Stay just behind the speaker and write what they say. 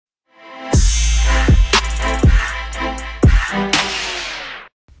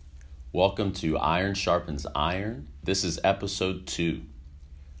Welcome to Iron Sharpens Iron. This is episode 2.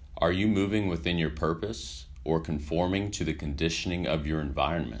 Are you moving within your purpose or conforming to the conditioning of your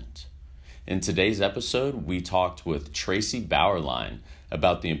environment? In today's episode, we talked with Tracy Bauerlein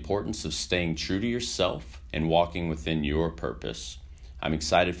about the importance of staying true to yourself and walking within your purpose. I'm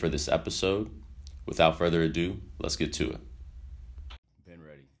excited for this episode. Without further ado, let's get to it. Been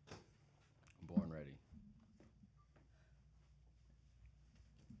ready. Born ready.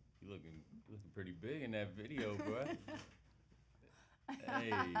 You looking pretty big in that video, bro.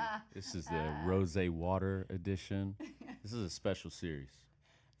 Hey, this is the Rose Water edition. This is a special series.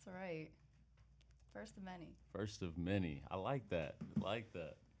 That's right. First of many. First of many. I like that.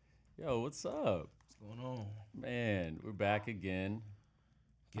 Yo, what's up? What's going on? Man, we're back again.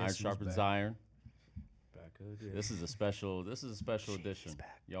 Guess Iron who's Sharpens back? Iron. Back again. This is a special edition.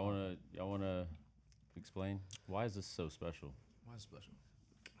 back. Y'all wanna explain? Why is this so special? Why is it special?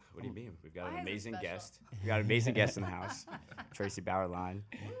 What do you mean? We've got Why an is it amazing special? guest. We got an amazing guest in the house, Tracy Bauerlein.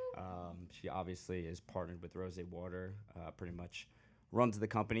 She obviously is partnered with Rose Water, pretty much runs the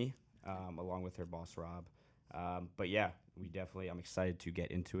company along with her boss, Rob. But yeah, I'm excited to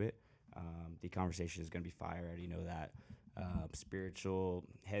get into it. The conversation is going to be fire. I already know that. Spiritual,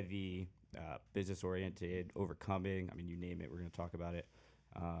 heavy, business-oriented, overcoming. I mean, you name it, we're going to talk about it.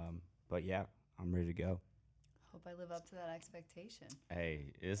 But yeah, I'm ready to go. Hope I live up to that expectation.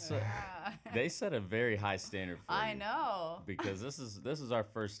 Hey, Yeah. they set a very high standard for I you. know. Because this is our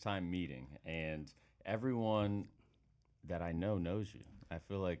first time meeting, and everyone that I know knows you. I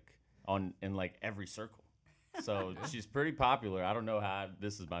feel like in like every circle. So she's pretty popular. I don't know how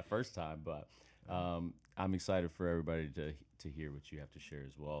this is my first time, but I'm excited for everybody to hear what you have to share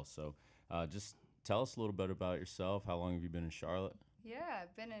as well. So just tell us a little bit about yourself. How long have you been in Charlotte? Yeah,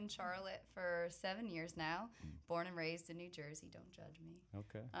 I've been in Charlotte for 7 years now. Born and raised in New Jersey. Don't judge me.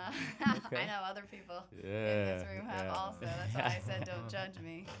 Okay. I know other people in Yeah. this room have yeah. also. That's why I said don't judge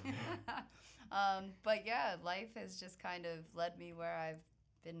me. But yeah, life has just kind of led me where I've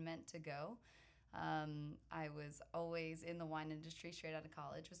been meant to go. I was always in the wine industry straight out of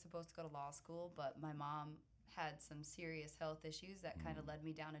college. Was supposed to go to law school, but my mom had some serious health issues that kind of led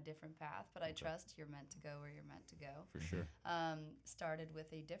me down a different path. But I trust you're meant to go where you're meant to go. For sure. Started with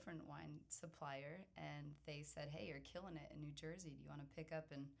a different wine supplier, and they said, hey, you're killing it in New Jersey. Do you want to pick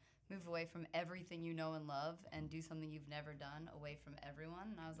up and move away from everything you know and love and do something you've never done away from everyone?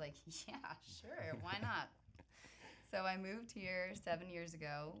 And I was like, yeah, sure, why not? So I moved here 7 years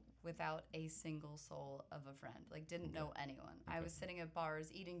ago without a single soul of a friend. Like, didn't know anyone. I was sitting at bars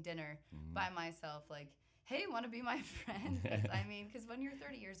eating dinner by myself, like, hey, want to be my friend? I mean, because when you're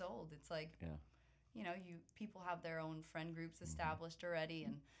 30 years old, it's like, you know, people have their own friend groups established already,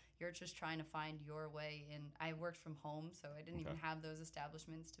 and you're just trying to find your way in. I worked from home, so I didn't even have those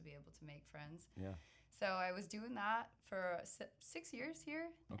establishments to be able to make friends. Yeah. So I was doing that for 6 years here,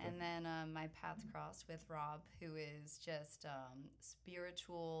 and then my paths crossed with Rob, who is just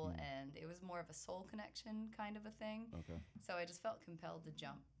spiritual, and it was more of a soul connection kind of a thing. Okay. So I just felt compelled to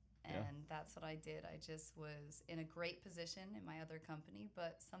jump, and that's what I did. I just was in a great position in my other company,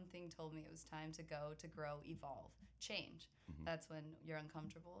 but something told me it was time to go, to grow, evolve, change. That's when you're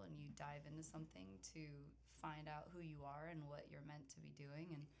uncomfortable and you dive into something to find out who you are and what you're meant to be doing.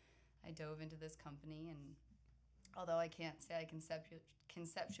 And I dove into this company, and although I can't say I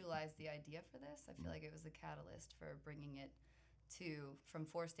conceptualized the idea for this, I feel like it was the catalyst for bringing it from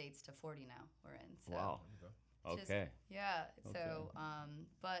 4 states to 40 now we're in. So Wow. Okay. yeah. Okay. So,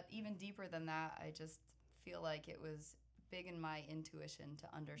 but even deeper than that, I just feel like it was big in my intuition to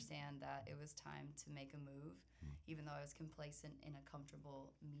understand that it was time to make a move, even though I was complacent in a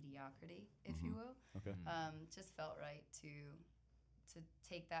comfortable mediocrity, if you will. Okay. Just felt right to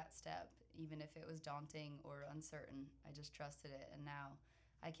take that step, even if it was daunting or uncertain. I just trusted it, and now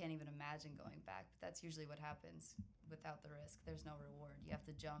I can't even imagine going back. But that's usually what happens without the risk. There's no reward. You have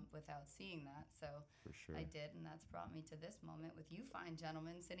to jump without seeing that. So For sure. I did, and that's brought me to this moment with you fine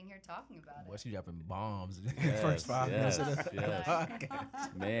gentlemen sitting here talking about Boy, it. she dropping bombs in the Yes, first 5 minutes of the yes.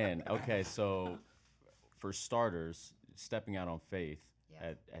 podcast. Man, okay, so for starters, stepping out on faith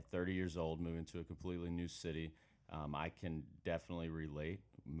Yeah. at 30 years old, moving to a completely new city, I can definitely relate.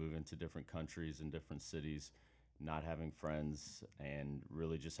 Moving to different countries and different cities, not having friends, and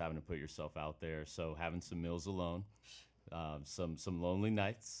really just having to put yourself out there. So having some meals alone, some lonely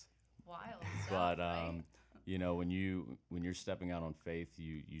nights. Wild But stuff, right? you know, when you're stepping out on faith,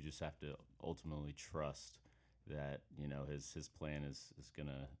 you just have to ultimately trust that, you know, his plan is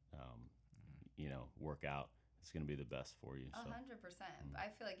gonna work out. It's gonna be the best for you. So 100%. I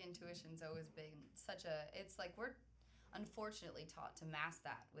feel like intuition's always been it's like unfortunately taught to mask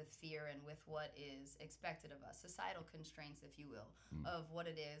that with fear and with what is expected of us, societal constraints, if you will, of what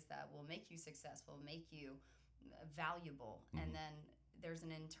it is that will make you successful, make you valuable. And then there's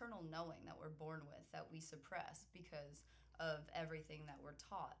an internal knowing that we're born with that we suppress because of everything that we're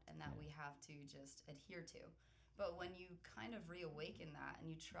taught and that we have to just adhere to. But when you kind of reawaken that and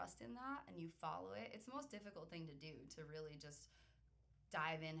you trust in that and you follow it, it's the most difficult thing to do, to really just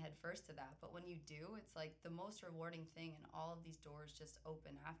dive in head first to that. But when you do, it's like the most rewarding thing, and all of these doors just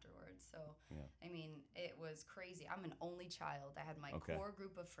open afterwards. So, I mean, it was crazy. I'm an only child. I had my core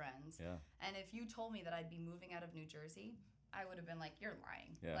group of friends. And if you told me that I'd be moving out of New Jersey, I would have been like, you're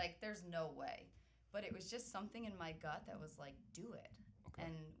lying. Like, there's no way. But it was just something in my gut that was like, do it.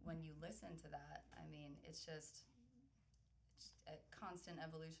 And when you listen to that, I mean, it's just a constant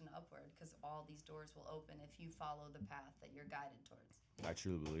evolution upward, because all these doors will open if you follow the path that you're guided towards. I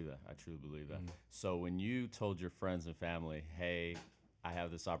truly believe that. I truly believe that. So when you told your friends and family, hey, I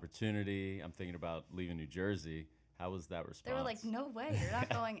have this opportunity, I'm thinking about leaving New Jersey, how was that response? They were like, no way, you're not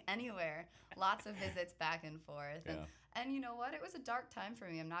going anywhere. Lots of visits back and forth. And you know what? It was a dark time for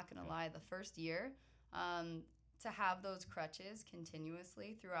me. I'm not going to lie. The first year, to have those crutches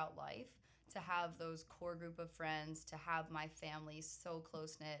continuously throughout life, to have those core group of friends, to have my family so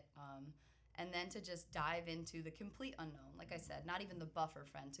close-knit, and then to just dive into the complete unknown. Like I said, not even the buffer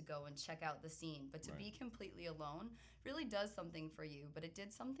friend to go and check out the scene, but to be completely alone really does something for you. But it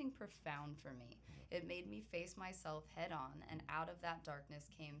did something profound for me. It made me face myself head on, and out of that darkness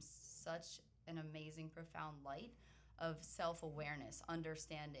came such an amazing, profound light of self-awareness,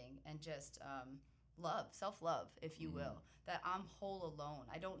 understanding, and just love, self-love, if you will, that I'm whole alone.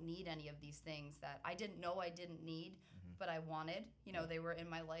 I don't need any of these things that I didn't know I didn't need, but I wanted. You know, they were in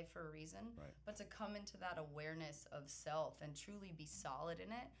my life for a reason. But to come into that awareness of self and truly be solid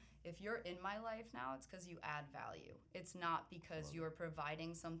in it, if you're in my life now, it's because you add value. It's not because you're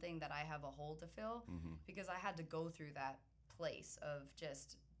providing something that I have a hole to fill, because I had to go through that place of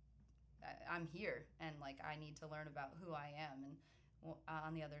just, I'm here, and like I need to learn about who I am. And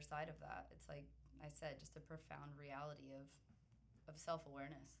on the other side of that, it's like I said, just a profound reality of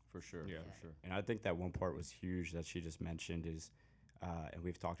self-awareness. For sure, for sure. And I think that one part was huge that she just mentioned is, and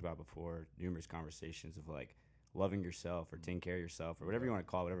we've talked about before, numerous conversations of like loving yourself or taking care of yourself or whatever you want to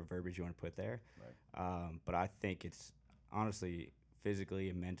call it, whatever verbiage you want to put there. But I think it's honestly physically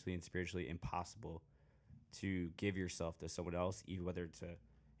and mentally and spiritually impossible to give yourself to someone else, even whether it's an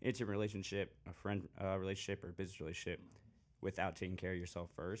intimate relationship, a friend relationship, or a business relationship, without taking care of yourself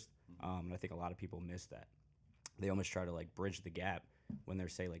first. And I think a lot of people miss that. They almost try to like bridge the gap when they're,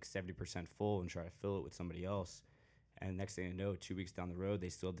 say, like 70% full and try to fill it with somebody else. And next thing you know, 2 weeks down the road, they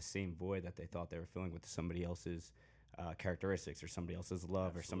still have the same void that they thought they were filling with somebody else's characteristics or somebody else's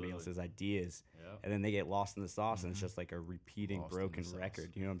love or somebody else's ideas. And then they get lost in the sauce, and it's just like a repeating broken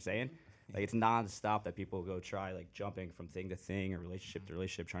record. You know what I'm saying? Like, it's nonstop that people go try like jumping from thing to thing or relationship to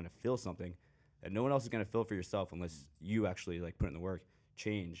relationship, trying to fill something that no one else is going to fill for yourself unless you actually like put in the work,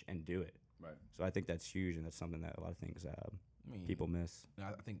 change, and do it. So I think that's huge, and that's something that a lot of things people miss.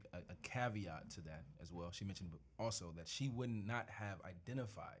 I think a caveat to that as well. She mentioned also that she would not have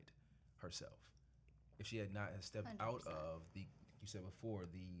identified herself if she had not stepped 100%. Out of the, you said before,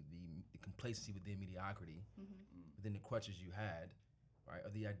 the complacency within mediocrity, within the crutches you had, right, or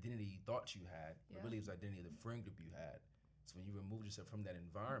the identity you thought you had, but really it was the identity of the friend group you had. So when you remove yourself from that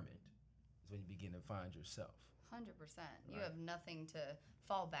environment, is when you begin to find yourself. 100%. You have nothing to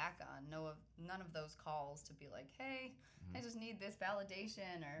fall back on. None of those calls to be like, hey, I just need this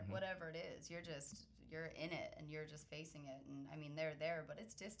validation or whatever it is. You're in it and you're just facing it. And I mean, they're there, but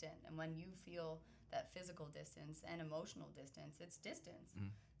it's distant. And when you feel that physical distance and emotional distance, it's distance.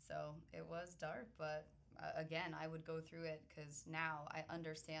 So it was dark, but again, I would go through it because now I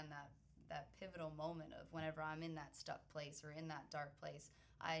understand that pivotal moment of whenever I'm in that stuck place or in that dark place,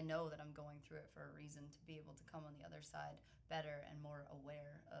 I know that I'm going through it for a reason, to be able to come on the other side better and more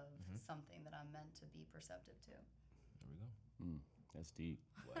aware of something that I'm meant to be perceptive to. There we go. That's deep.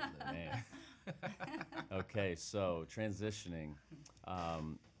 Man. Okay, so transitioning,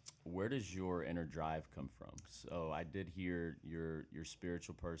 where does your inner drive come from? So I did hear you're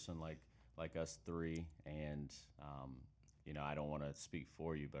spiritual person like us three, and you know, I don't want to speak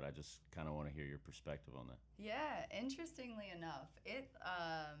for you, but I just kind of want to hear your perspective on that. Yeah, interestingly enough,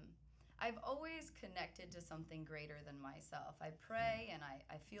 I've always connected to something greater than myself. I pray and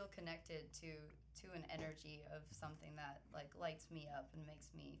I feel connected to an energy of something that like lights me up and makes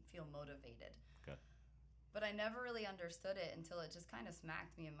me feel motivated. Okay. But I never really understood it until it just kind of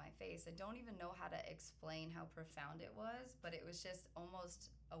smacked me in my face. I don't even know how to explain how profound it was, but it was just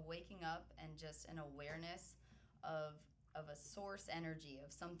almost a waking up and just an awareness of a source energy,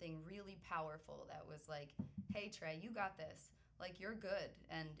 of something really powerful that was like, hey Trey, you got this. Like, you're good,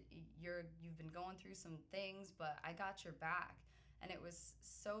 and you've been going through some things, but I got your back. And it was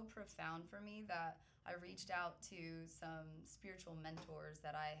so profound for me that I reached out to some spiritual mentors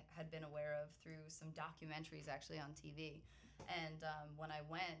that I had been aware of through some documentaries actually on TV. And when I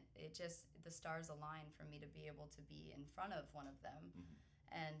went, the stars aligned for me to be able to be in front of one of them.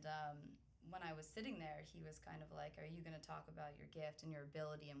 And when I was sitting there, he was kind of like, are you going to talk about your gift and your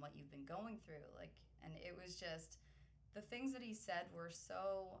ability and what you've been going through? Like, and it was just, the things that he said were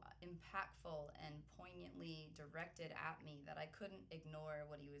so impactful and poignantly directed at me that I couldn't ignore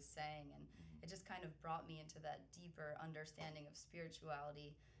what he was saying. And it just kind of brought me into that deeper understanding of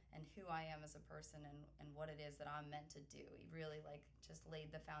spirituality and who I am as a person and what it is that I'm meant to do. He really like just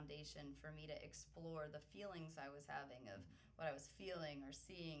laid the foundation for me to explore the feelings I was having of what I was feeling or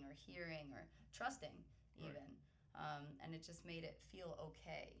seeing or hearing or trusting even. Right. And it just made it feel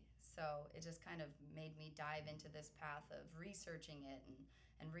okay. So it just kind of made me dive into this path of researching it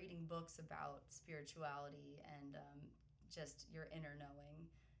and reading books about spirituality and just your inner knowing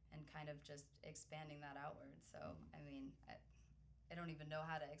and kind of just expanding that outward. So, I mean, I don't even know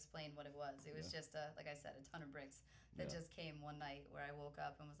how to explain what it was. It was just, like I said, a ton of bricks that just came one night where I woke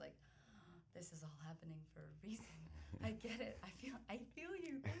up and was like, oh, this is all happening for a reason. I get it. I feel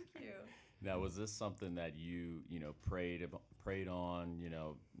you. Thank you. Now, was this something that you prayed on,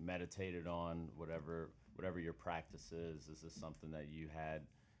 meditated on, whatever your practice is? Is this something that you had,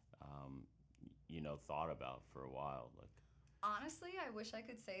 thought about for a while? Like, honestly, I wish I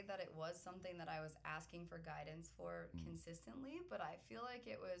could say that it was something that I was asking for guidance for consistently, but I feel like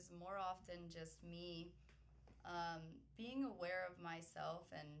it was more often just me being aware of myself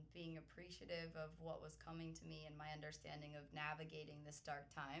and being appreciative of what was coming to me and my understanding of navigating this dark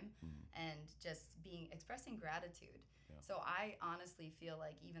time and just expressing gratitude. Yeah. So I honestly feel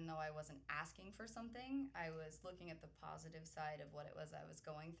like even though I wasn't asking for something, I was looking at the positive side of what it was I was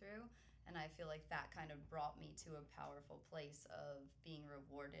going through. And I feel like that kind of brought me to a powerful place of being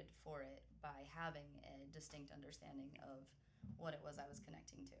rewarded for it by having a distinct understanding of what it was I was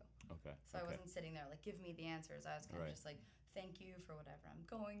connecting to. Okay. So I wasn't sitting there like, give me the answers. I was kind of just like, thank you for whatever I'm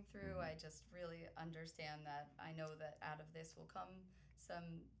going through. I just really understand that I know that out of this will come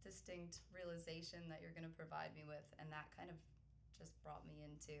some distinct realization that you're going to provide me with. And that kind of just brought me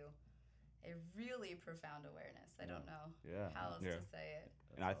into a really profound awareness. I don't know how else to say it.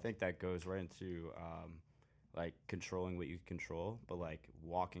 And I think that goes right into like controlling what you control, but like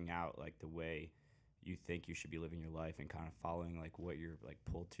walking out like the way you think you should be living your life and kind of following like what you're like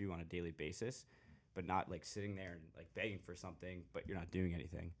pulled to on a daily basis, but not like sitting there and like begging for something, but you're not doing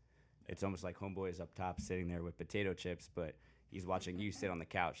anything. It's almost like homeboy is up top sitting there with potato chips, but he's watching you sit on the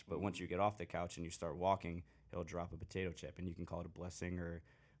couch. But once you get off the couch and you start walking, he'll drop a potato chip, and you can call it a blessing or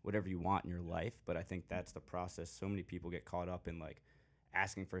whatever you want in your life. But I think that's the process. So many people get caught up in like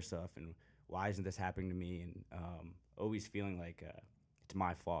asking for stuff and why isn't this happening to me, and always feeling like it's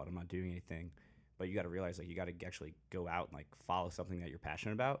my fault, I'm not doing anything. But you got to realize like you got to actually go out and like follow something that you're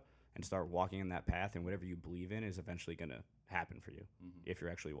passionate about and start walking in that path, and whatever you believe in is eventually going to happen for you if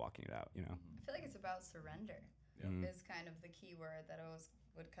you're actually walking it out, I feel like it's about surrender is kind of the key word that always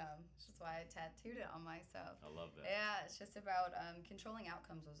would come, which is why I tattooed it on myself. I love that. Yeah, it's just about controlling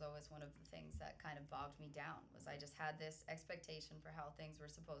outcomes was always one of the things that kind of bogged me down, was I just had this expectation for how things were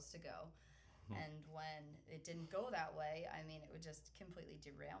supposed to go. And when it didn't go that way, I mean, it would just completely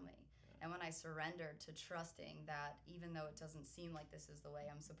derail me. And when I surrendered to trusting that even though it doesn't seem like this is the way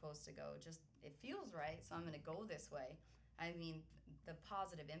I'm supposed to go, just it feels right, so I'm going to go this way. I mean, the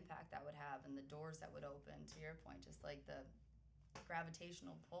positive impact that would have and the doors that would open, to your point, just like the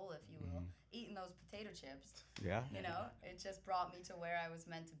gravitational pull, if you will, eating those potato chips. Yeah. It just brought me to where I was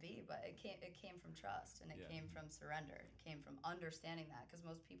meant to be. But it came from trust, and it came from surrender. It came from understanding that, because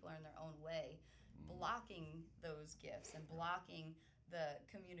most people are in their own way, blocking those gifts and blocking the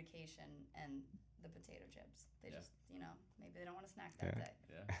communication and the potato chips. They just, maybe they don't want to snack that day.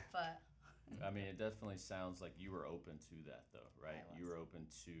 Yeah. But I mean, it definitely sounds like you were open to that, though, right? I was. You were open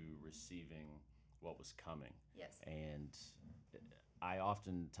to receiving what was coming. Yes. And I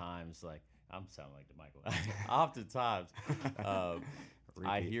oftentimes, like, I'm sounding like the Michael. Oftentimes,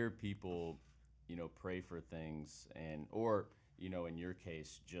 I hear people, pray for things, or in your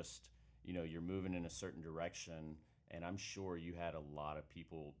case, just, you're moving in a certain direction. And I'm sure you had a lot of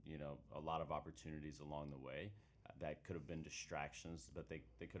people, a lot of opportunities along the way that could have been distractions, but they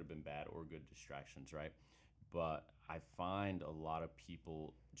could have been bad or good distractions, right? But I find a lot of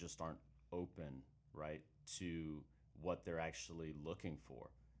people just aren't open, right, to what they're actually looking for.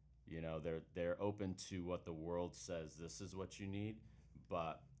 You know, they're open to what the world says this is what you need,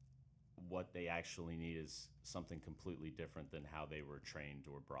 but what they actually need is something completely different than how they were trained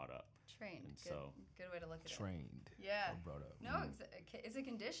or brought up. Trained. And Good, so good way to look at it. Trained. Yeah. Or brought up. No, it's a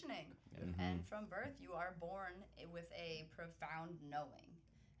conditioning. And from birth, you are born with a profound knowing.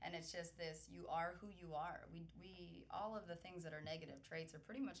 And it's just this, you are who you are. We all of the things that are negative traits are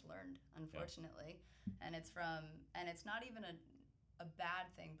pretty much learned, unfortunately. And it's not even a bad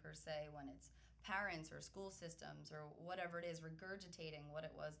thing per se when it's parents or school systems or whatever it is regurgitating what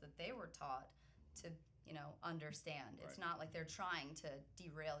it was that they were taught to, understand. It's not like they're trying to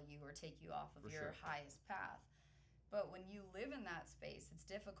derail you or take you off of your highest path. But when you live in that space, it's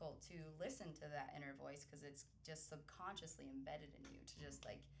difficult to listen to that inner voice because it's just subconsciously embedded in you to just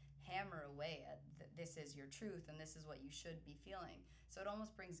like hammer away at this is your truth and this is what you should be feeling. So it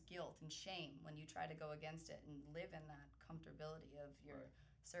almost brings guilt and shame when you try to go against it and live in that comfortability of your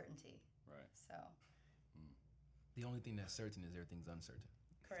certainty. Right. So. The only thing that's certain is everything's uncertain.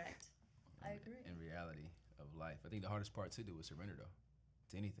 Correct. I agree. In reality of life. I think the hardest part to do is surrender, though,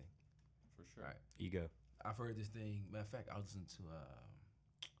 to anything. For sure. Right. Ego. I've heard this thing. Matter of fact, I was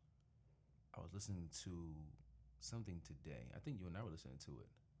listening to something today. I think you and I were listening to it.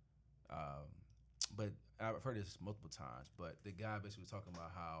 But I've heard this multiple times. But the guy basically was talking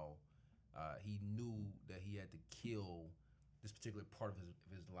about how he knew that he had to kill this particular part of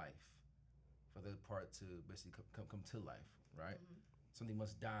his life for the part to basically come to life, right? Mm-hmm. Something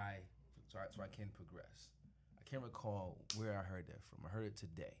must die so I can progress. I can't recall where I heard that from. I heard it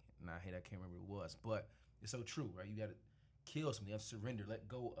today, and I can't remember what it was. But it's so true, right? You got to kill something. You have to surrender. Let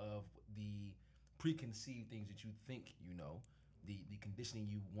go of the preconceived things that you think you know, the conditioning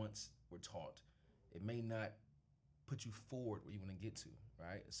you once were taught. It may not put you forward where you want to get to,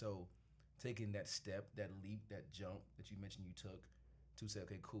 right? So taking that step, that leap, that jump that you mentioned you took to say,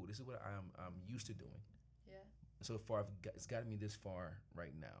 okay, cool, this is what I'm used to doing. Yeah. So far, it's gotten me this far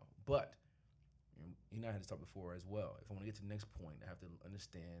right now. But, you know, I had this talk before as well. If I want to get to the next point, I have to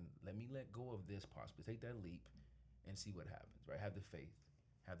understand, let me let go of this possibly. Take that leap and see what happens, right? Have the faith,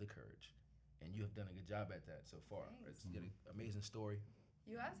 have the courage. And you have done a good job at that so far. Right? You got an amazing story.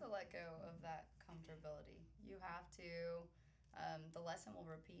 You have to let go of that comfortability. You have to, the lesson will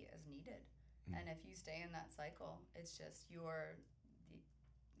repeat as needed. And if you stay in that cycle, it's just you're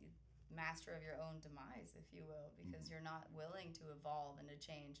the master of your own demise, if you will, because you're not willing to evolve and to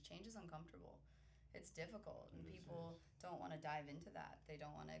change. Change is uncomfortable. It's difficult, and people don't want to dive into that. They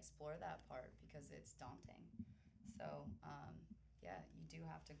don't want to explore that part because it's daunting. So, you do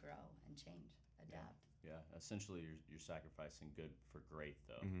have to grow and change, adapt. Yeah, essentially you're sacrificing good for great,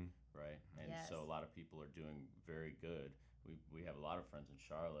 though, right? And so a lot of people are doing very good. We have a lot of friends in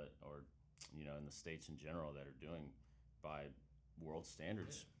Charlotte or, in the States in general that are doing by world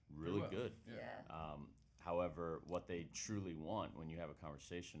standards really good. Yeah. However, what they truly want when you have a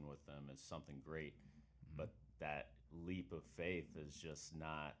conversation with them is something great, but that leap of faith is just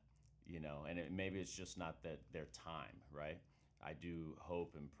not, and maybe it's just not their time, right? I do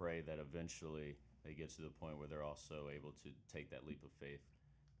hope and pray that eventually they get to the point where they're also able to take that leap of faith,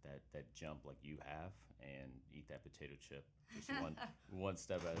 that jump like you have, and eat that potato chip just one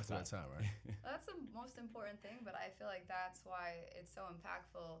step at a time. That's time, right? That's the most important thing, but I feel like that's why it's so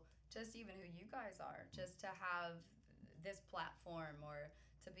impactful, just even who you guys are, just to have this platform or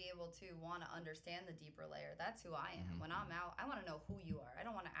to be able to want to understand the deeper layer. That's who I am. When I'm out, I want to know who you are. I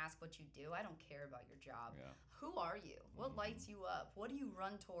don't want to ask what you do. I don't care about your job. Yeah. Who are you? What lights you up? What do you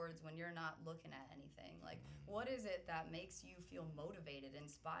run towards when you're not looking at anything? Like, what is it that makes you feel motivated,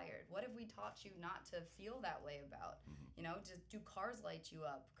 inspired? What have we taught you not to feel that way about? Just do cars light you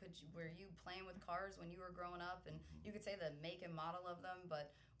up? Were you playing with cars when you were growing up? And you could say the make and model of them,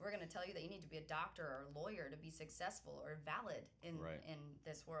 but we're going to tell you that you need to be a doctor or a lawyer to be successful or valid in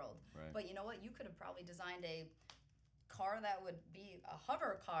this world. Right. But you know what? You could have probably designed a car that would be a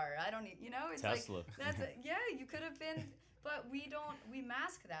hover car. I don't need, it's Tesla. Like, you could have been, but we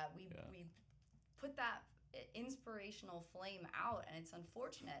mask that. We put that inspirational flame out, and it's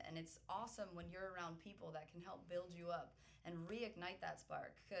unfortunate, and it's awesome when you're around people that can help build you up and reignite that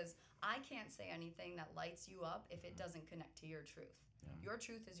spark, because I can't say anything that lights you up if it doesn't connect to your truth. Your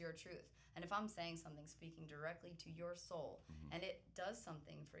truth is your truth. And if I'm saying something speaking directly to your soul and it does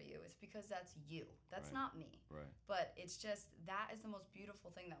something for you, it's because that's you. That's not me. Right. But it's just, that is the most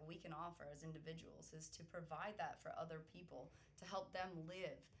beautiful thing that we can offer as individuals, is to provide that for other people, to help them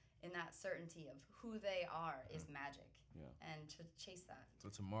live in that certainty of who they are is magic. Yeah. And to chase that. So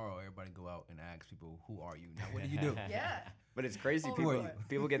tomorrow, everybody go out and ask people, "Who are you?" Now, what do you do? Yeah. But it's crazy.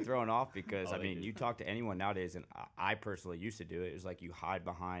 People get thrown off because, I mean, you talk to anyone nowadays, and I personally used to do it. It was like you hide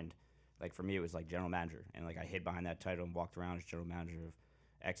behind, like for me, it was like general manager. And like I hid behind that title and walked around as general manager of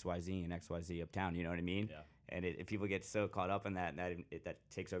XYZ and XYZ Uptown. You know what I mean? Yeah. And if people get so caught up in that, that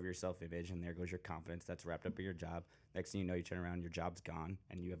takes over your self-image, and there goes your confidence. That's wrapped up in your job. Next thing you know, you turn around, your job's gone,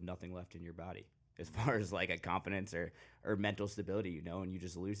 and you have nothing left in your body as far as like a confidence or mental stability, you know, and you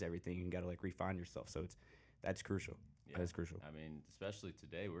just lose everything. You got to like refine yourself. So that's crucial. Yeah. That is crucial. I mean, especially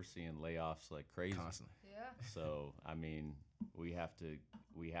today, we're seeing layoffs like crazy. Constantly. Yeah. So, I mean, we have to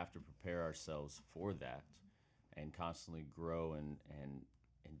prepare ourselves for that and constantly grow and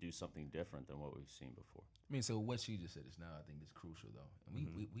do something different than what we've seen before. I mean, so what she just said is now, I think, is crucial, though. And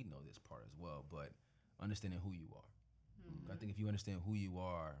we know this part as well, but understanding who you are. I think if you understand who you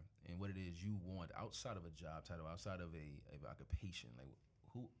are and what it is you want outside of a job title, outside of a occupation, like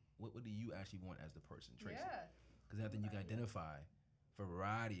what do you actually want as the person, Tracy? Yeah. Because then I think you can identify a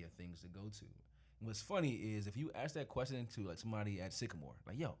variety of things to go to. And what's funny is if you ask that question to like somebody at Sycamore,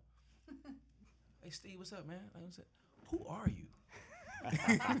 like, yo, hey Steve, what's up, man? Like, who are you?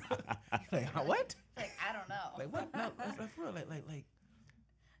 Like, what? Like, I don't know. Like what? No, like for real. Like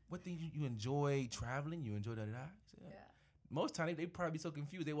what things you enjoy traveling? You enjoy da-da-da? Yeah. Most time they probably be so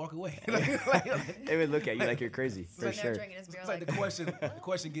confused they walk away. They would look at you like you're crazy, So for when they're sure. drinking his beer, It's like the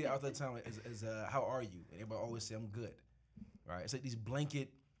question get out the time is how are you? And everybody always say I'm good, right? It's like these blanket,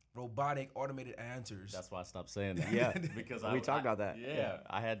 robotic, automated answers. That's why I stopped saying that. Yeah, because we talked about that. Yeah,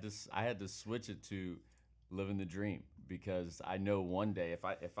 I had to switch it to living the dream because I know one day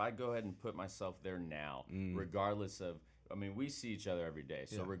if I go ahead and put myself there now, regardless of, I mean, we see each other every day,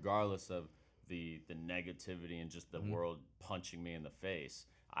 so regardless of the negativity and just the world punching me in the face,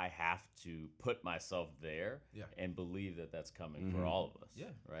 I have to put myself there and believe that that's coming for all of us. Yeah.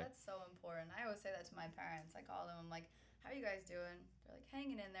 Right. That's so important. I always say that to my parents. I call them. I'm like, "How are you guys doing?" They're like,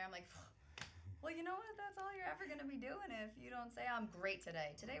 "Hanging in there." I'm like, "Well, you know what? That's all you're ever gonna be doing if you don't say I'm great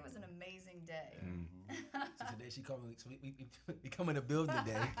today. Today was an amazing day." So today she called me. So we come in the building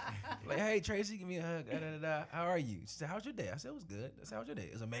today. Like, hey Tracy, give me a hug. How are you? She said, "How's your day?" I said, "It was good." I said, "How's your day?"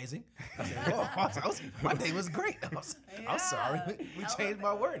 "It was amazing." I said, "Whoa, my day was great." I'm sorry, we changed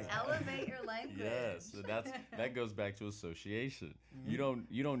my wording. Elevate your language. Yes, so that goes back to association. You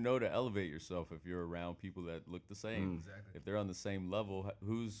don't know to elevate yourself if you're around people that look the same. Exactly. If they're on the same level,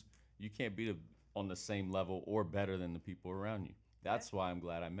 you can't be on the same level or better than the people around you. That's why I'm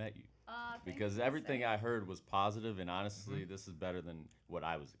glad I met you. Because everything I heard was positive, and honestly, this is better than what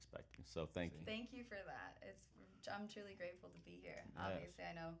I was expecting. So thank you. Thank you for that. I'm truly grateful to be here. Yes. Obviously,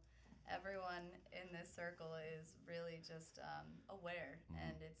 I know everyone in this circle is really just aware,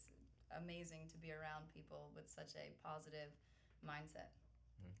 and it's amazing to be around people with such a positive mindset.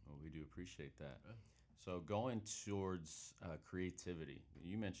 Well, we do appreciate that. So going towards creativity,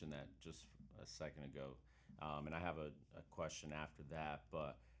 you mentioned that just a second ago, and I have a question after that,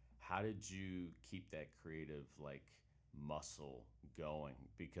 but how did you keep that creative muscle going?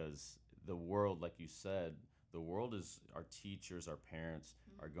 Because the world, like you said, the world is, our teachers, our parents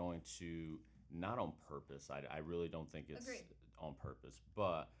are going to, not on purpose, I really don't think it's on purpose,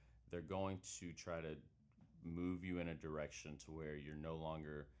 but they're going to try to move you in a direction to where you're no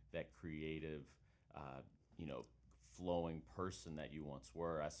longer that creative, flowing person that you once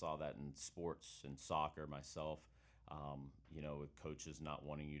were. I saw that in sports and soccer myself, with coaches not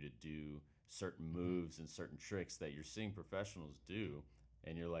wanting you to do certain moves and certain tricks that you're seeing professionals do,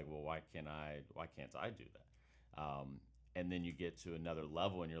 and you're like, well, why can't I do that? And then you get to another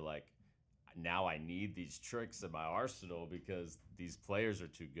level and you're like, now I need these tricks in my arsenal because these players are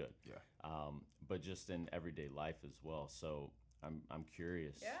too good. Yeah. But just in everyday life as well. So I'm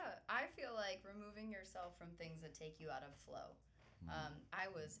curious. Yeah, I feel like removing yourself from things that take you out of flow. I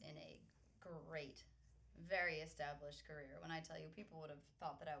was in a great, very established career. When I tell you, people would have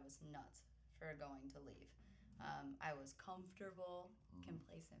thought that I was nuts for going to leave. I was comfortable,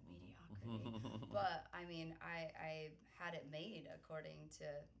 complacent mediocrity. But I mean, I had it made according to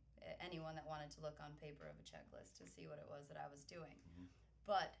anyone that wanted to look on paper of a checklist to see what it was that I was doing.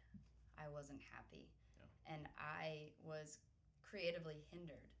 But I wasn't happy. Yeah. And I was creatively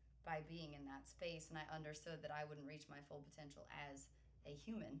hindered by being in that space, and I understood that I wouldn't reach my full potential as a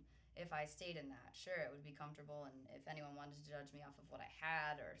human if I stayed in that. Sure, it would be comfortable, and if anyone wanted to judge me off of what I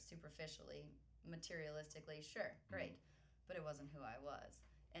had or superficially, materialistically, sure, great. But it wasn't who I was.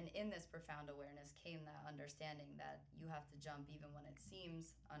 And in this profound awareness came that understanding that you have to jump even when it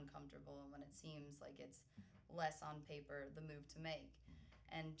seems uncomfortable and when it seems like it's less on paper the move to make.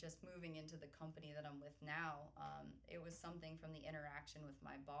 And just moving into the company that I'm with now, it was something from the interaction with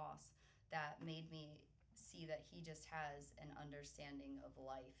my boss that made me see that he just has an understanding of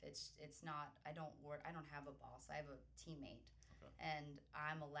life. It's not, I don't have a boss. I have a teammate. Okay. And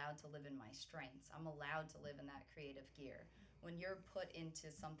I'm allowed to live in my strengths. I'm allowed to live in that creative gear. When you're put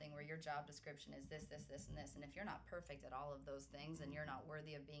into something where your job description is this, this, this, and this, and if you're not perfect at all of those things and you're not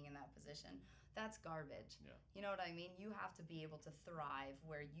worthy of being in that position, that's garbage. Yeah. You know what I mean? You have to be able to thrive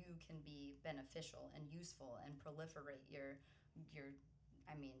where you can be beneficial and useful and proliferate your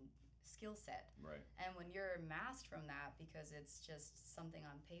skill set. Right. And when you're masked from that because it's just something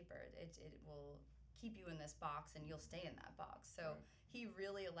on paper, it will keep you in this box and you'll stay in that box. So Right. he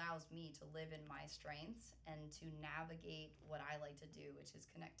really allows me to live in my strengths and to navigate what I like to do, which is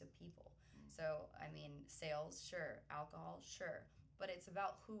connect to people. So, I mean, sales, sure. Alcohol, sure. But it's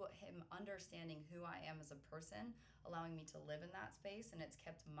about him understanding who I am as a person, allowing me to live in that space, and it's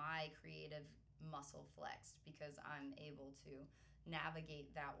kept my creative muscle flexed because I'm able to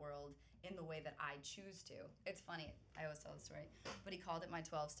navigate that world in the way that I choose to. It's funny, I always tell the story, but he called it my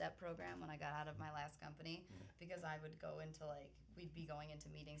 12-step program when I got out of my last company because I would go into we'd be going into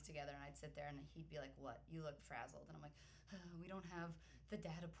meetings together and I'd sit there and he'd be like, "What? You look frazzled." And I'm like, "We don't have the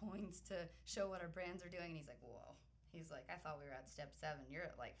data points to show what our brands are doing." And he's like, "Whoa." He's like, "I thought we were at step 7. You're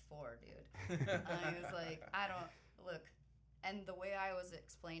at 4, dude." He was like, look. And the way I always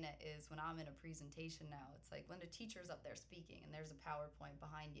explain it is when I'm in a presentation now, it's like when the teacher's up there speaking and there's a PowerPoint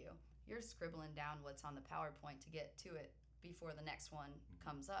behind you, you're scribbling down what's on the PowerPoint to get to it before the next one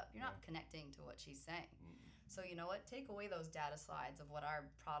comes up. You're not connecting to what she's saying. So you know what? Take away those data slides of what our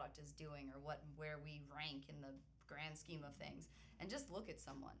product is doing or where we rank in the grand scheme of things, and just look at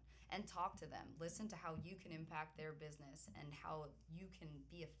someone and talk to them. Listen to how you can impact their business and how you can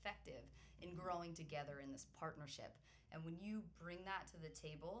be effective in growing together in this partnership. And when you bring that to the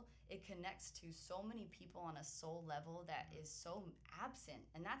table, it connects to so many people on a soul level that is so absent.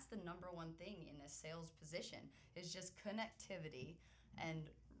 And that's the number one thing in a sales position is just connectivity and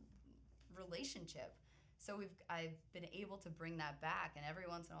relationship. So I've been able to bring that back, and every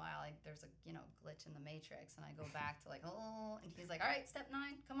once in a while, there's a glitch in the matrix, and I go back to and he's like, "All right, step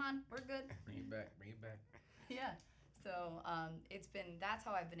 9, come on, we're good." Bring it back. Yeah. So that's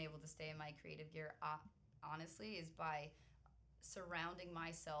how I've been able to stay in my creative gear. Honestly, is by surrounding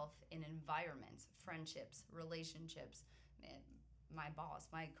myself in environments, friendships, relationships, my boss,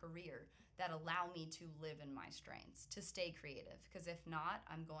 my career, that allow me to live in my strengths, to stay creative. Because if not,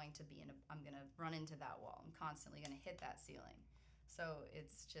 I'm going to run into that wall. I'm constantly going to hit that ceiling. So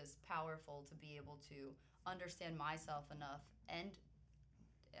it's just powerful to be able to understand myself enough, and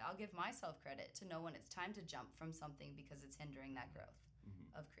I'll give myself credit to know when it's time to jump from something because it's hindering that growth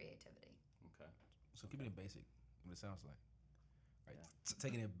of creativity. Okay. So keeping it basic, what it sounds like. Right. Yeah.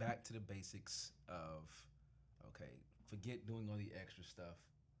 Taking it back to the basics of, okay, forget doing all the extra stuff.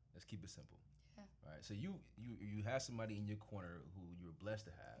 Let's keep it simple. Yeah. Right. So you have somebody in your corner who you're blessed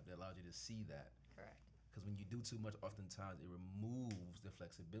to have that allows you to see that. Correct. Because when you do too much, oftentimes it removes the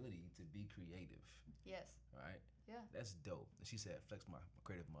flexibility to be creative. Yes. Right? Yeah. That's dope. And she said, flex my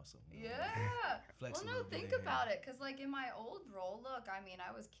creative muscle. You know? Yeah. Flex Well, a no, little bit think in about here. it. Because, in my old role, look, I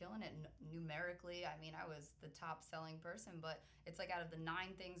was killing it numerically. I was the top selling person. But it's out of the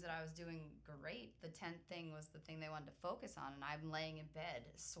 9 things that I was doing great, the 10th thing was the thing they wanted to focus on. And I'm laying in bed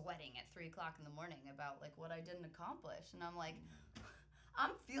sweating at 3 o'clock in the morning about, what I didn't accomplish. And I'm like,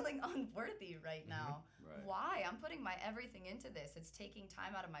 I'm feeling unworthy right now. Right. Why? I'm putting my everything into this. It's taking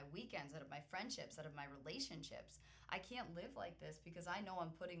time out of my weekends, out of my friendships, out of my relationships. I can't live like this because I know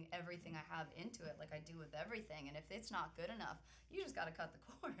I'm putting everything I have into it like I do with everything. And if it's not good enough, you just got to cut the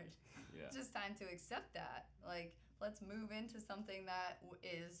cord. Yeah. It's just time to accept that. Let's move into something that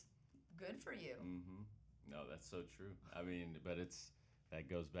is good for you. Mm-hmm. No, that's so true. But that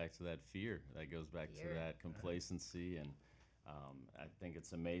goes back to that fear. That goes back to that complacency, and I think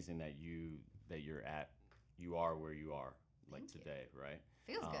it's amazing that you are where you are today, right?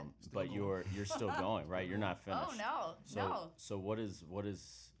 Feels good. But you're still going, right? You're not finished. Oh no, no. So what is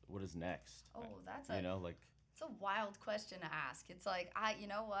next? Oh, that's it's a wild question to ask. It's you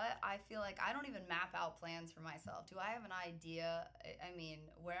know what? I feel like I don't even map out plans for myself. Do I have an idea?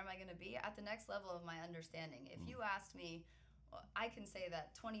 Where am I going to be at the next level of my understanding? If you asked me, I can say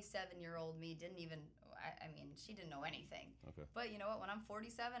that 27-year-old me didn't even, she didn't know anything. Okay. But you know what? When I'm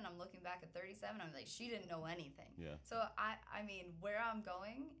 47, I'm looking back at 37, I'm like, she didn't know anything. Yeah. So where I'm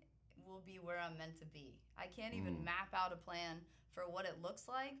going will be where I'm meant to be. I can't even map out a plan for what it looks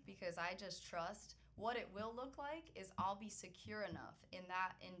like because I just trust what it will look like is I'll be secure enough in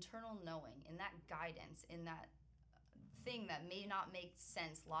that internal knowing, in that guidance, in that thing that may not make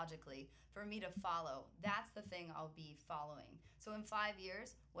sense logically for me to follow, that's the thing I'll be following. So in 5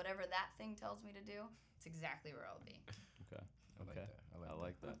 years, whatever that thing tells me to do, it's exactly where I'll be. Okay. I like that. I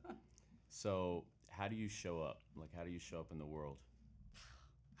like that. So how do you show up? Like, how do you show up in the world?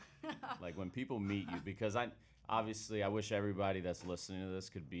 Like when people meet you, because I wish everybody that's listening to this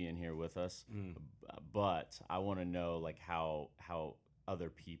could be in here with us, but I want to know like how other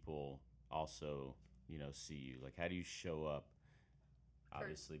people also, you know, see you. Like, how do you show up?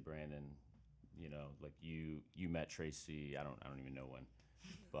 Obviously, Brandon, you know, like you met Tracy. I don't even know when,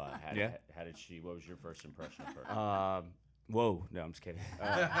 but how did she? What was your first impression of her? Whoa, no, I'm just kidding.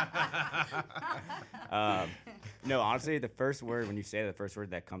 No, honestly, the first word, when you say it, the first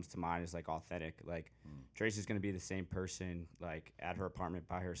word that comes to mind is like authentic. Like Tracy's gonna be the same person, like at her apartment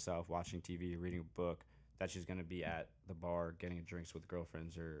by herself, watching TV, reading a book, that she's gonna be at the bar getting drinks with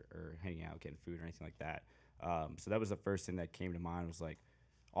girlfriends or hanging out, getting food or anything like that. So that was the first thing that came to mind, was like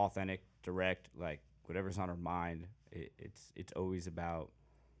authentic, direct, like whatever's on her mind. It's always about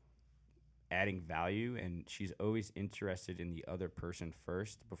adding value, and she's always interested in the other person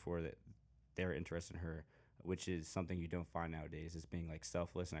first before they're interested in her, which is something you don't find nowadays, is being like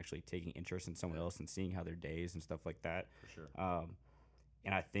selfless and actually taking interest in someone else and seeing how their days and stuff like that. For sure.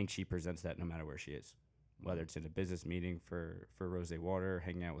 And I think she presents that no matter where she is, whether it's in a business meeting for Rose Water,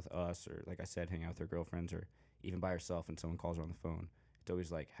 hanging out with us, or like I said, hanging out with her girlfriends, or even by herself and someone calls her on the phone. It's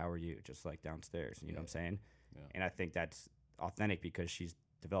always like, how are you? Just like downstairs, you know what I'm saying? Yeah. And I think that's authentic because she's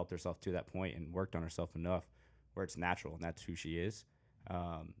developed herself to that point and worked on herself enough where it's natural, and that's who she is.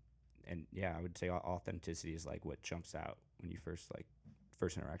 And yeah, I would say authenticity is like what jumps out when you first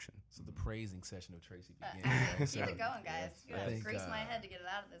interaction. So the praising session of Tracy begins. Right? Keep it going, guys. You gotta think, grease my head to get it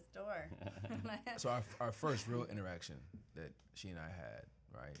out of this door. So our first real interaction that she and I had,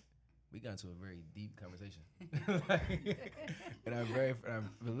 right? We got into a very deep conversation, and it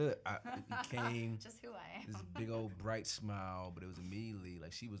became just who I am. This big old bright smile, but it was immediately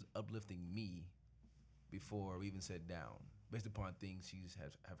like she was uplifting me before we even sat down, based upon things she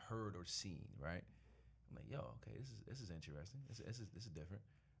have heard or seen, right? I'm like, yo, okay, this is interesting. This is different,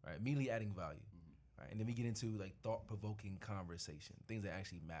 right? Immediately adding value, right? And then we get into like thought-provoking conversation, things that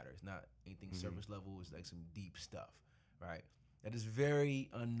actually matter. It's not anything surface level. It's like some deep stuff, right? That is very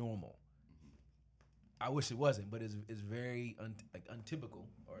unnormal. I wish it wasn't, but it's very untypical,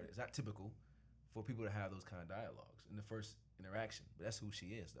 or it's not typical for people to have those kind of dialogues in the first interaction. But that's who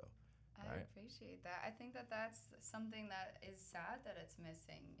she is, though. I appreciate that. I think that's something that is sad that it's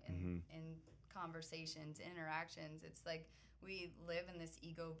missing in conversations, interactions. It's like we live in this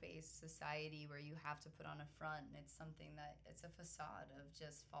ego-based society where you have to put on a front, and it's something that it's a facade of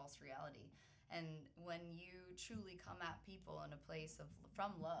just false reality. And when you truly come at people in a place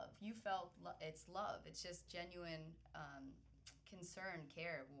from love, you felt it's love. It's just genuine concern,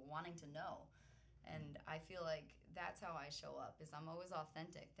 care, wanting to know. And I feel like that's how I show up, is I'm always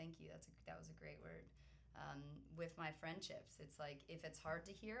authentic. Thank you. That was a great word. With my friendships, it's like, if it's hard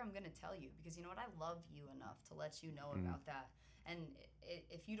to hear, I'm going to tell you, because you know what? I love you enough to let you know about that. And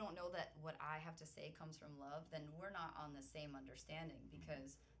if you don't know that what I have to say comes from love, then we're not on the same understanding,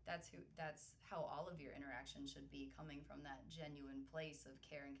 because that's how all of your interactions should be, coming from that genuine place of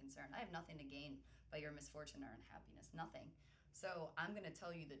care and concern. I have nothing to gain by your misfortune or unhappiness, nothing. So I'm going to tell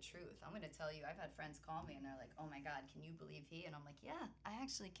you the truth. I'm going to tell you, I've had friends call me and they're like, oh my God, can you believe he? And I'm like, yeah, I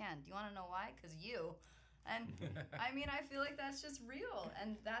actually can. Do you want to know why? Because you. And I mean, I feel like that's just real.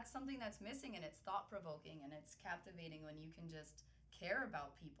 And that's something that's missing, and it's thought-provoking, and it's captivating when you can just care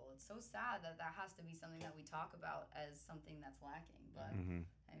about people. It's so sad that has to be something that we talk about as something that's lacking. But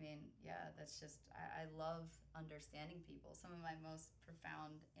I mean, yeah, that's just, I love understanding people. Some of my most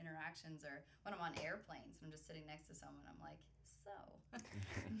profound interactions are when I'm on airplanes and I'm just sitting next to someone. I'm like, so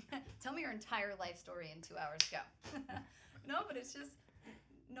tell me your entire life story in 2 hours, go. No, but it's just,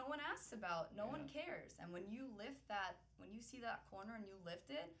 no one asks about, no one cares. And when you lift that, when you see that corner and you lift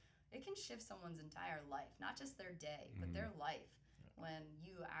it, it can shift someone's entire life, not just their day, but their life, when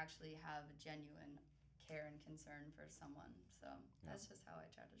you actually have a genuine care and concern for someone. So that's just how I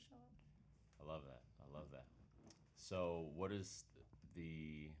try to show up. I love that. So what is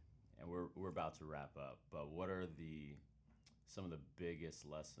and we're about to wrap up, but what are some of the biggest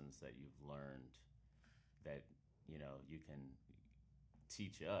lessons that you've learned that, you know, you can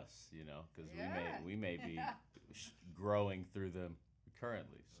teach us, you know, because we may be growing through them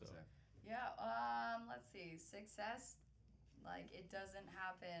currently. So let's see, success, like, it doesn't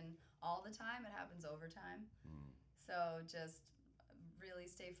happen all the time, it happens over time. So just really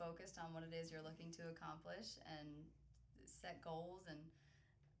stay focused on what it is you're looking to accomplish, and set goals, and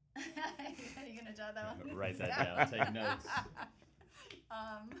Are you gonna jot that one? Write that down. Take notes.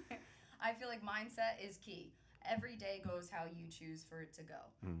 I feel like mindset is key. Every day goes how you choose for it to go.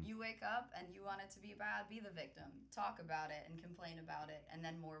 You wake up and you want it to be bad, be the victim. Talk about it and complain about it, and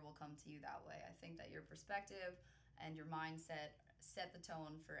then more will come to you that way. I think that your perspective and your mindset set the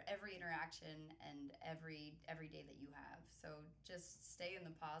tone for every interaction and every day that you have. So just stay in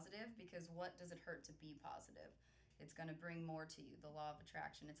the positive, because what does it hurt to be positive? It's going to bring more to you. The law of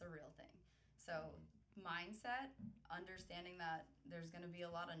attraction, it's a real thing. So mindset, understanding that there's going to be a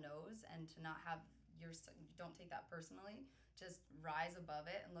lot of no's, and to not have don't take that personally. Just rise above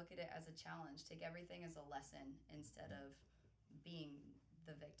it and look at it as a challenge. Take everything as a lesson instead of being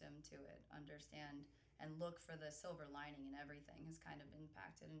the victim to it. Understand and look for the silver lining in everything has kind of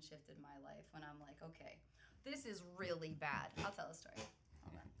impacted and shifted my life when I'm like, okay, this is really bad. I'll tell a story.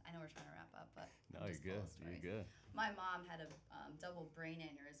 Hold on. I know we're trying to wrap up, but No, you're good. You're good. My mom had a double brain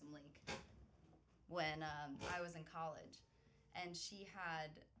aneurysm leak when I was in college, and she had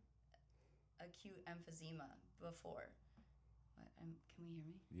acute emphysema before. Can we hear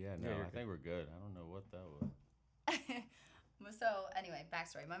me? Yeah, no, I think we're good. I don't know what that was. So anyway,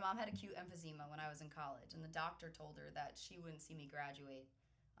 backstory. My mom had acute emphysema when I was in college, and the doctor told her that she wouldn't see me graduate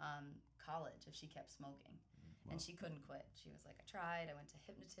college if she kept smoking. Wow. And she couldn't quit. She was like, I tried. I went to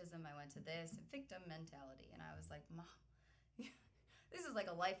hypnotism. I went to this. Victim mentality. And I was like, Mom, this is like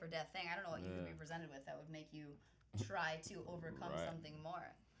a life or death thing. I don't know what you could be presented with that would make you try to overcome something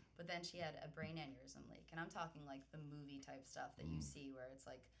more. But then she had a brain aneurysm leak, and I'm talking like the movie type stuff that you see, where it's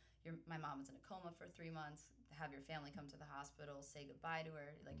like my mom was in a coma for 3 months, have your family come to the hospital, say goodbye to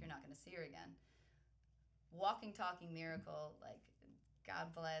her, like you're not going to see her again. Walking, talking miracle, like God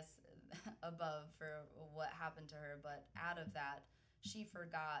bless above for what happened to her, but out of that, she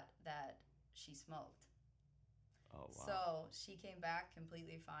forgot that she smoked. Oh, wow. So she came back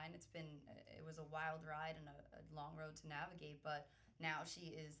completely fine. It was a wild ride and a long road to navigate, but now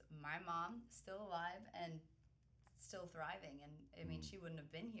she is my mom, still alive and still thriving. And I mean, she wouldn't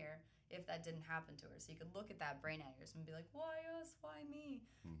have been here if that didn't happen to her. So you could look at that brain aneurysm and be like, why us? Why me?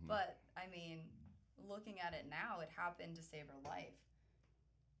 But I mean, looking at it now, it happened to save her life.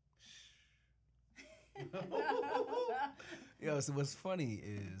 So what's funny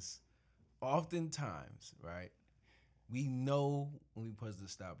is oftentimes, right, we know when we're supposed to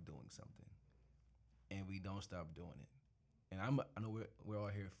stop doing something, and we don't stop doing it. And I know we're all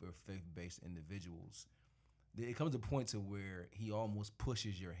here for faith-based individuals. It comes to a point to where he almost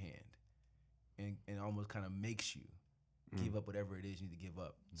pushes your hand and almost kind of makes you give up whatever it is you need to give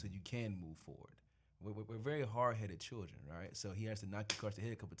up so you can move forward. We're very hard-headed children, right? So he has to knock you across the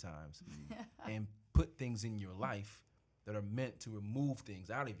head a couple times and put things in your life that are meant to remove things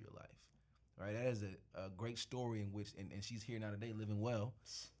out of your life, right? That is a great story in which, and she's here now today living well,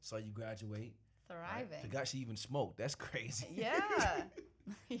 saw you graduate. Thriving. Right? Forgot she even smoked. That's crazy. Yeah.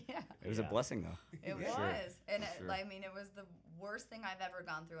 Yeah. It was a blessing, though. It was. And I mean, it was the worst thing I've ever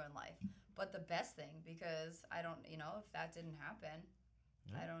gone through in life, but the best thing, because I don't, if that didn't happen,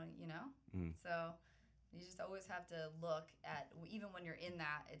 I don't, So you just always have to look at, even when you're in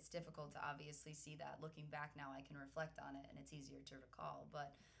that, it's difficult to obviously see that. Looking back now, I can reflect on it, and it's easier to recall.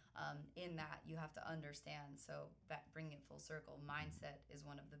 But in that, you have to understand. So bringing it full circle, mindset is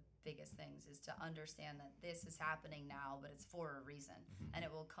one of the biggest things, is to understand that this is happening now, but it's for a reason, and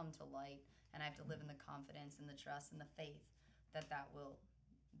it will come to light. And I have to live in the confidence and the trust and the faith that will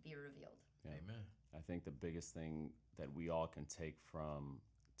be revealed. Yeah. Amen. I think the biggest thing that we all can take from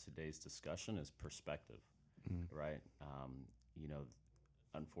today's discussion is perspective, right?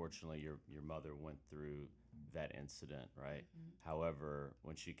 Unfortunately, your mother went through that incident, right? However,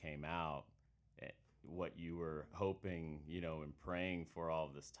 when she came out, what you were hoping, and praying for all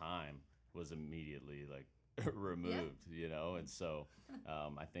of this time was immediately like removed, and so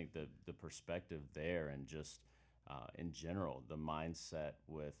I think the perspective there, and just in general, the mindset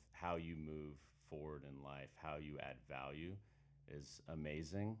with how you move forward in life, how you add value, is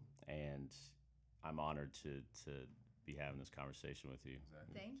amazing, and I'm honored to be having this conversation with you.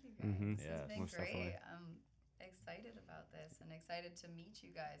 Exactly. Thank you guys. This has been most great. definitely. I'm excited about this and excited to meet you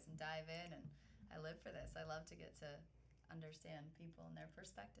guys and dive in, and I live for this. I love to get to understand people and their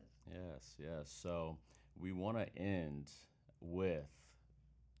perspective. Yes. So we want to end with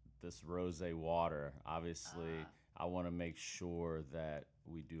this rosé water. Obviously, I want to make sure that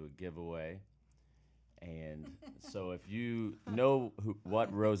we do a giveaway. And so if you know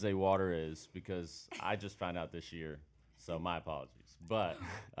what rosé water is, because I just found out this year, so my apologies. But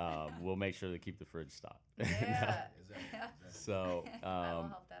we'll make sure to keep the fridge stocked. Yeah. Exactly. So I will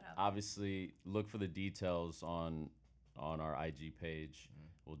help that happen. obviously, look for the details on on our IG page.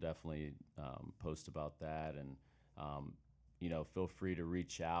 We'll definitely post about that, and feel free to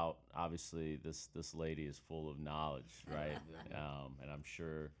reach out. Obviously, this lady is full of knowledge, right? And I'm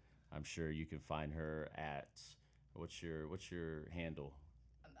sure you can find her at what's your handle?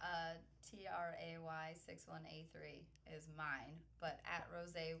 TRAY61A3 is mine, but at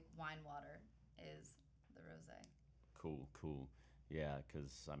Rose Wine Water is the Rose. Cool. Yeah,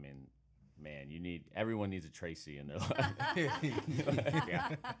 because man, everyone needs a Tracy in their life. Yeah.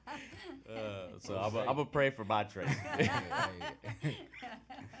 So I'm gonna pray for my Tracy.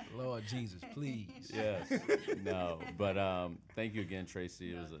 Lord Jesus, please. Yes. No, but thank you again,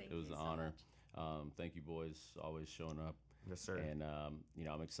 Tracy. It was an honor. Thank you, boys, always showing up. Yes, sir. And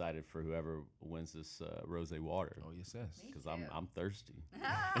I'm excited for whoever wins this Rose Water. Oh, yes. Because I'm thirsty.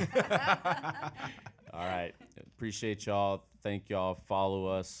 All right. Appreciate y'all. Thank y'all. Follow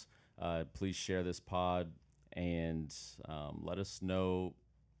us. Please share this pod and let us know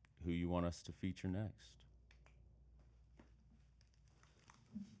who you want us to feature next.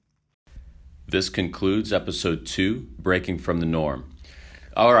 This concludes episode 2, Breaking from the Norm.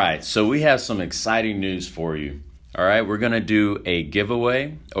 All right, so we have some exciting news for you. All right, we're going to do a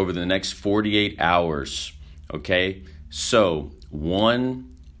giveaway over the next 48 hours, okay? So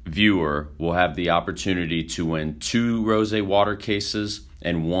one viewer will have the opportunity to win 2 Rose water cases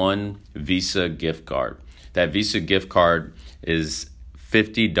and 1 Visa gift card. That Visa gift card is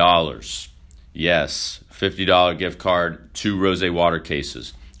 $50. Yes, $50 gift card, 2 Rose water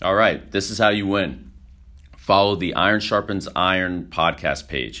cases. All right, this is how you win. Follow the Iron Sharpens Iron podcast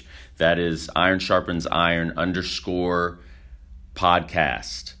page. That is Iron Sharpens Iron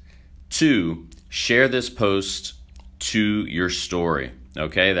 _podcast. 2, share this post to your story.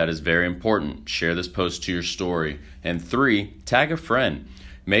 Okay, that is very important. Share this post to your story. And 3, tag a friend.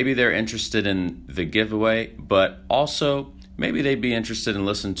 Maybe they're interested in the giveaway, but also maybe they'd be interested in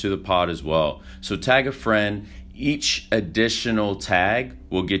listening to the pod as well. So tag a friend. Each additional tag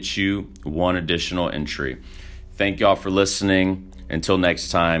will get you 1 additional entry. Thank y'all for listening. Until next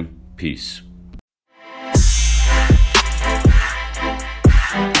time, peace.